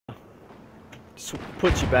Just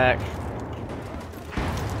put you back.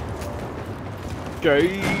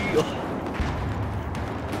 Okay.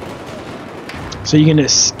 So you're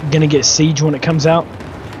gonna get Siege when it comes out?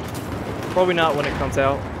 Probably not when it comes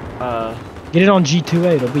out. Get it on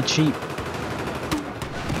G2A, it'll be cheap.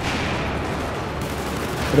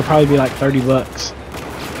 It'll probably be like 30 bucks.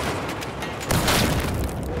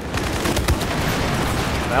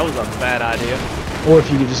 That was a bad idea. Or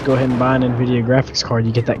if you could just go ahead and buy an NVIDIA graphics card,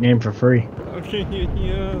 you get that game for free. Okay,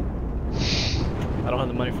 yeah. I don't have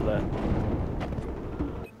the money for that.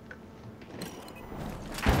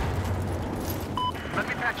 Let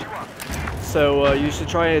me patch you up. So you should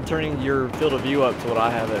try turning your field of view up to what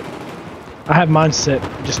I have it. I have mine set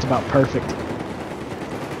just about perfect.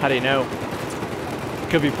 How do you know? It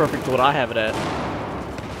could be perfect to what I have it at.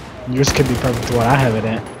 Yours could be perfect to what I have it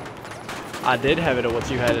at. I did have it at what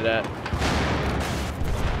you had it at.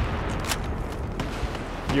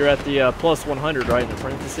 You're at the plus 100, right, in the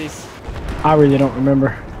parentheses? I really don't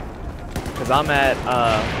remember. Because I'm at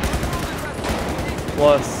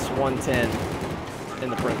plus 110 in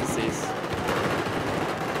the parentheses.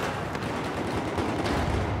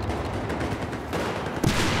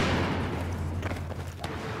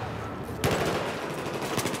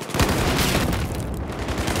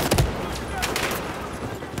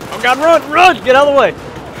 Oh God, run! Get out of the way!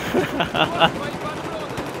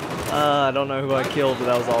 I don't know who I killed, but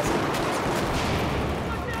that was awesome.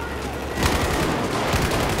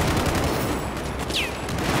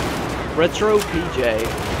 Retro PJ.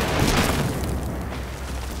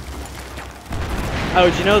 Oh,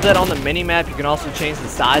 did you know that on the mini-map you can also change the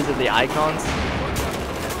size of the icons?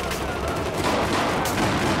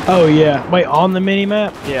 Oh yeah. Wait, on the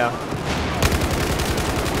mini-map? Yeah.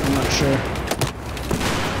 I'm not sure.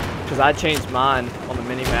 Because I changed mine on the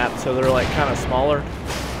mini-map, so they're like kind of smaller.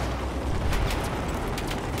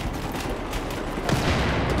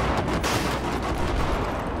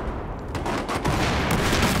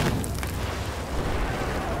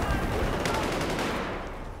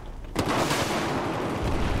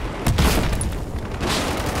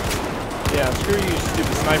 Yeah, screw you,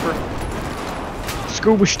 stupid sniper.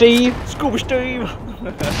 Scuba Steve. Scuba Steve! I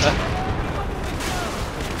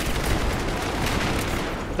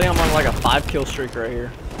think I'm on like a 5-kill streak right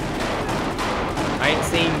here. I ain't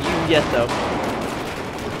seen you yet though.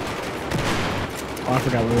 Oh, I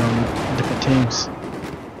forgot we were on different teams.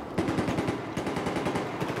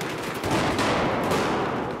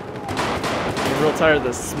 I'm real tired of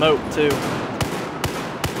the smoke too.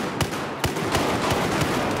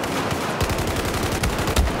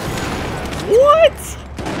 What?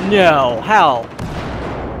 No, how?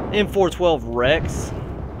 M412 Rex?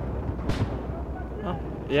 Oh,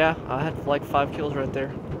 yeah, I had like 5 kills right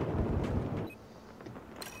there.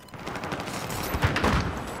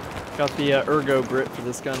 Got the ergo grip for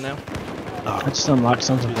this gun now. I just unlocked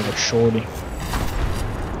something for the shorty.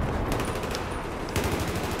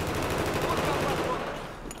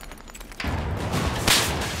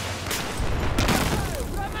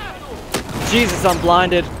 Jesus, I'm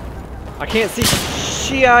blinded. I can't see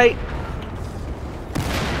shit.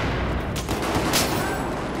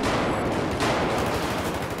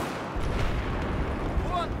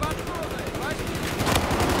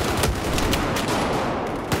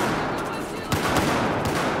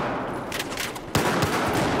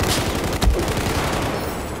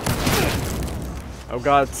 Oh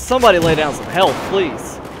God, somebody lay down some health,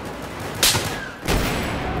 please.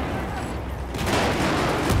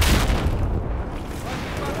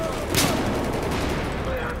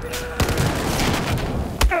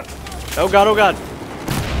 Oh God, oh God.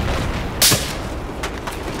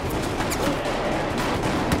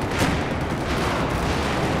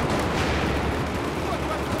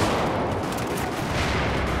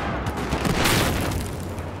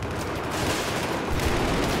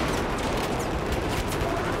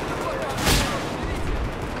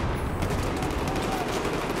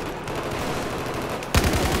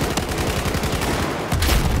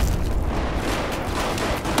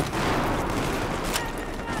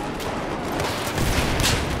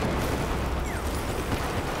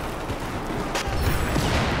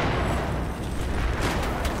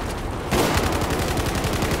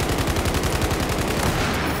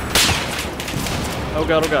 Oh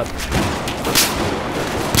God, oh God.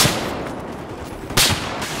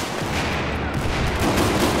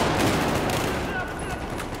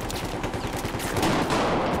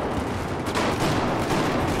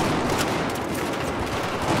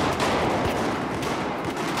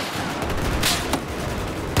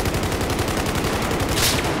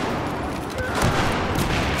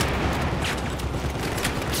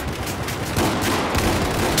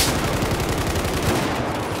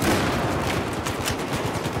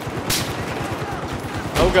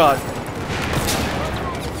 Oh god.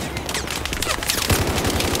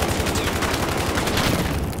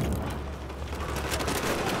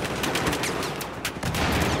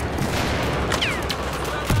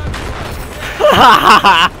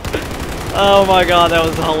 Oh my god, that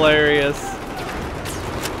was hilarious.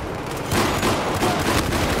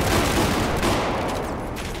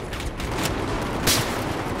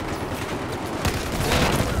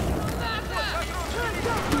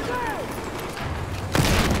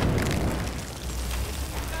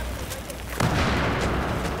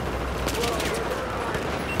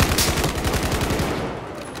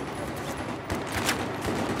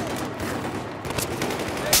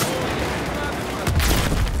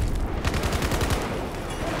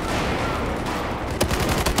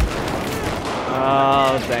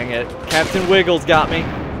 Oh, dang it. Captain Wiggles got me.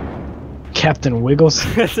 Captain Wiggles?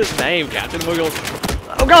 That's his name, Captain Wiggles.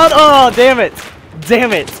 Oh god, oh, damn it.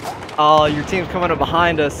 Damn it. Oh, your team's coming up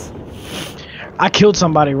behind us. I killed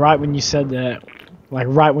somebody right when you said that. Like,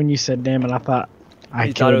 right when you said damn it, I thought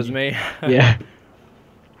You thought it was me? Yeah.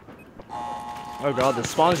 Oh god, the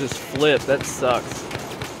spawns just flipped. That sucks.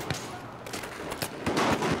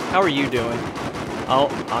 How are you doing? Oh,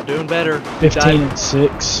 I'm doing better. 15 and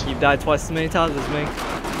 6. You've died twice as many times as me.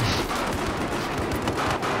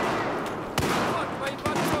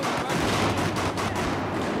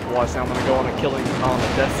 Watch, now I'm gonna go on a killing on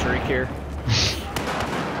a death streak here.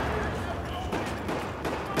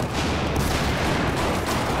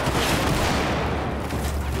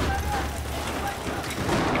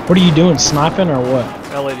 What are you doing, sniping or what?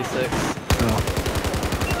 L86. Oh.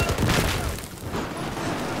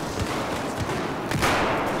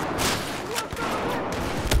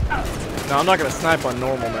 No, I'm not gonna snipe on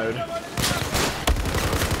normal mode.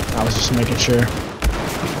 I was just making sure.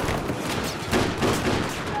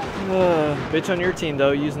 Bitch on your team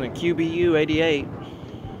though, using a QBU 88.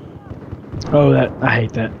 Oh, I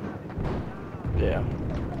hate that. Yeah.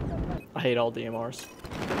 I hate all DMRs.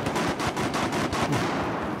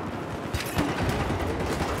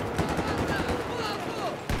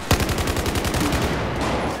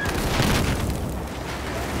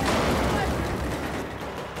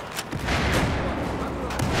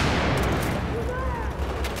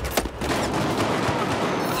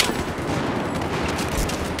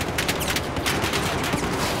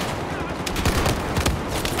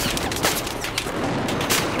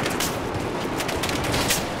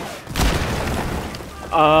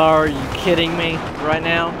 Are you kidding me right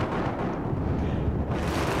now?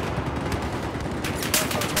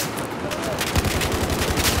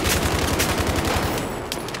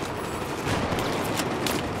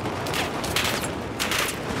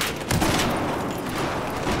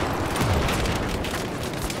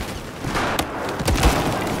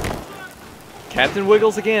 Captain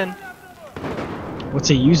Wiggles again. What's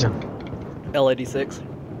he using? L86.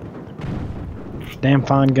 Damn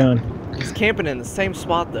fine gun. He's camping in the same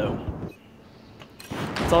spot though.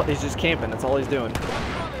 That's all, he's just camping, that's all he's doing.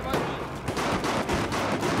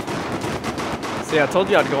 See, I told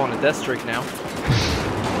you I'd go on a death streak now.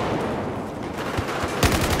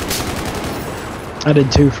 I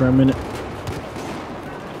did too for a minute.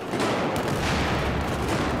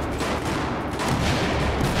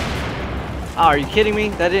 Oh, are you kidding me?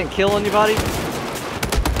 That didn't kill anybody?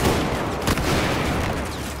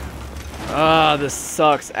 Ah, this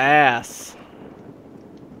sucks ass.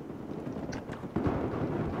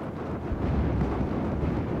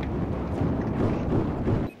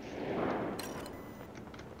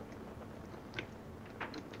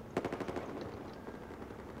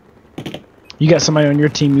 You got somebody on your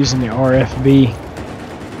team using the RFB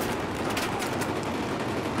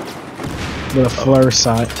with a flare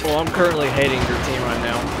sight. Well, I'm currently hating your team right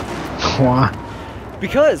now. Why?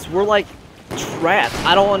 Because we're like trapped.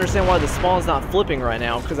 I don't understand why the spawn's not flipping right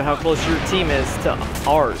now because of how close your team is to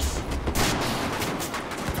ours.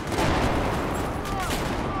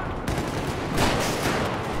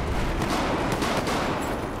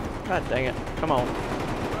 God dang it. Come on.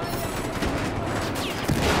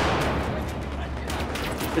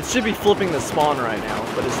 It should be flipping the spawn right now,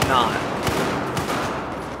 but it's not.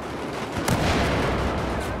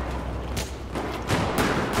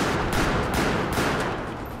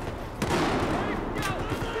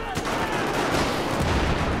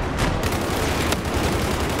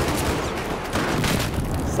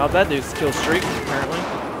 Stop that dude's kill streak, apparently.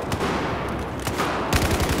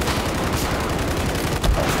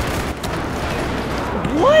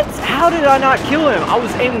 What? How did I not kill him? I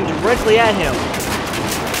was aiming directly at him.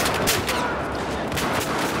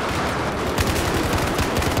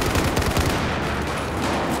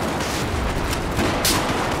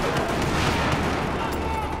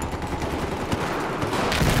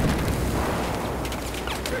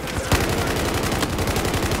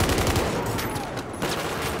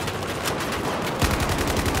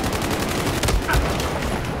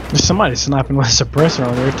 There's somebody sniping with a suppressor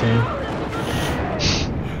on their team.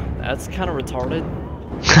 That's kind of retarded.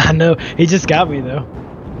 I know. He just got me though.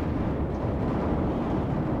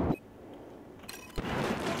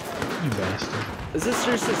 You bastard. Is this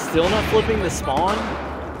seriously still not flipping the spawn?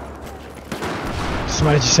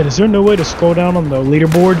 Somebody just said, "Is there no way to scroll down on the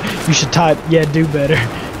leaderboard? You should type, yeah, do better."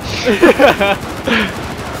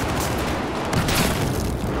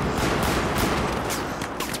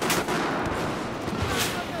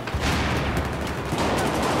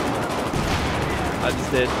 I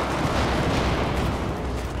just did.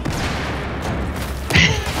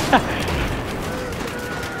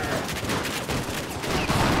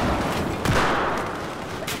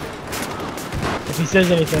 If he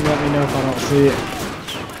says anything, let me know if I don't see it.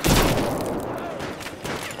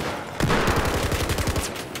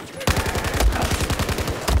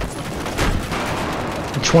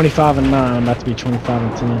 25 and 9, I'm about to be 25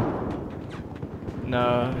 and 10.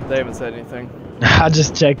 No, they haven't said anything. I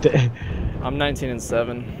just checked it. I'm 19 and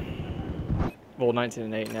 7. Well, 19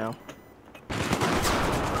 and 8 now.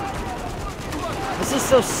 This is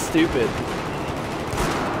so stupid.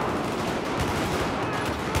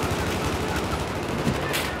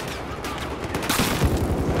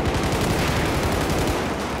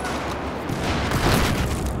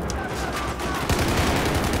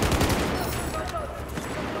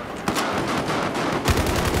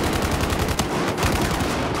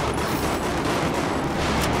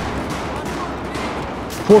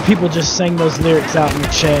 4 people just sang those lyrics out in the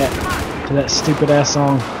chat to that stupid ass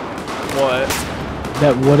song. What?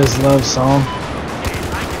 That What Is Love song.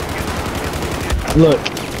 Look.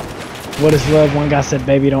 What is love? One guy said,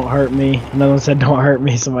 baby, don't hurt me. Another one said, don't hurt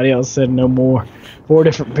me. Somebody else said, no more. 4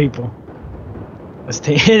 different people.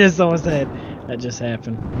 That's someone said, that just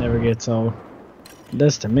happened. Never gets old. It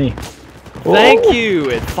does to me. Thank you!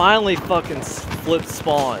 It finally fucking flipped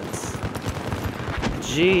spawns.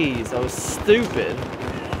 Jeez, I was stupid.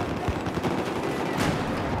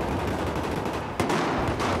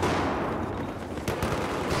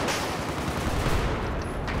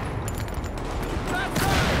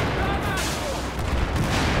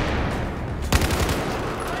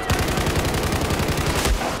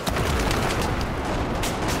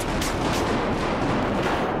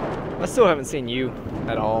 I still haven't seen you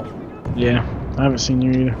at all. Yeah, I haven't seen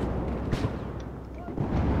you either.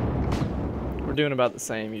 We're doing about the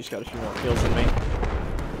same. You just got a few more kills than me.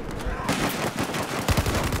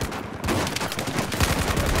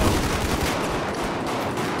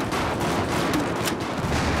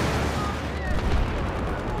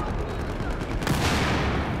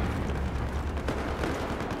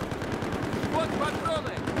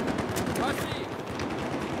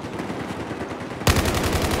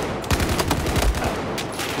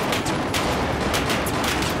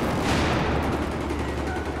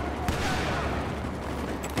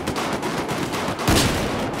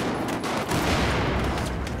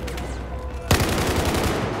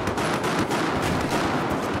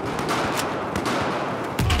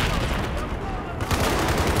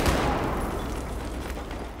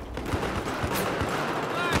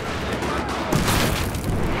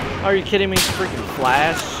 Are you kidding me? Freaking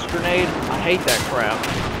flash grenade? I hate that crap.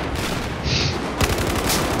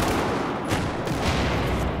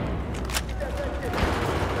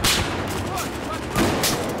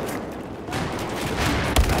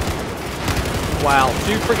 Wow,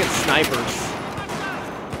 2 freaking snipers.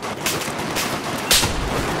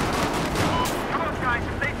 Come on, guys.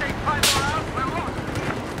 If they take 5 more out, we're lost.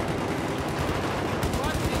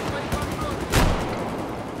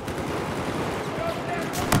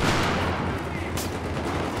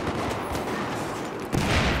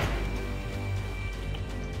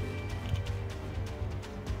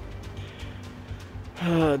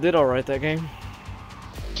 Did alright that game.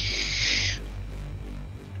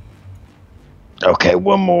 Okay,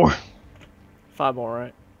 one more. 5 more,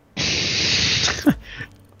 right? I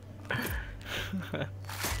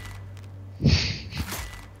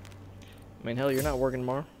mean, hell, you're not working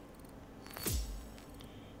tomorrow.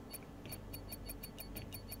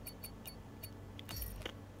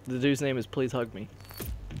 The dude's name is Please Hug Me.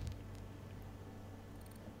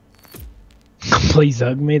 Please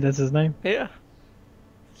hug me, that's his name? Yeah.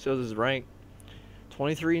 Shows his rank.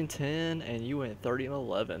 23 and 10, and you went 30 and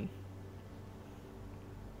 11.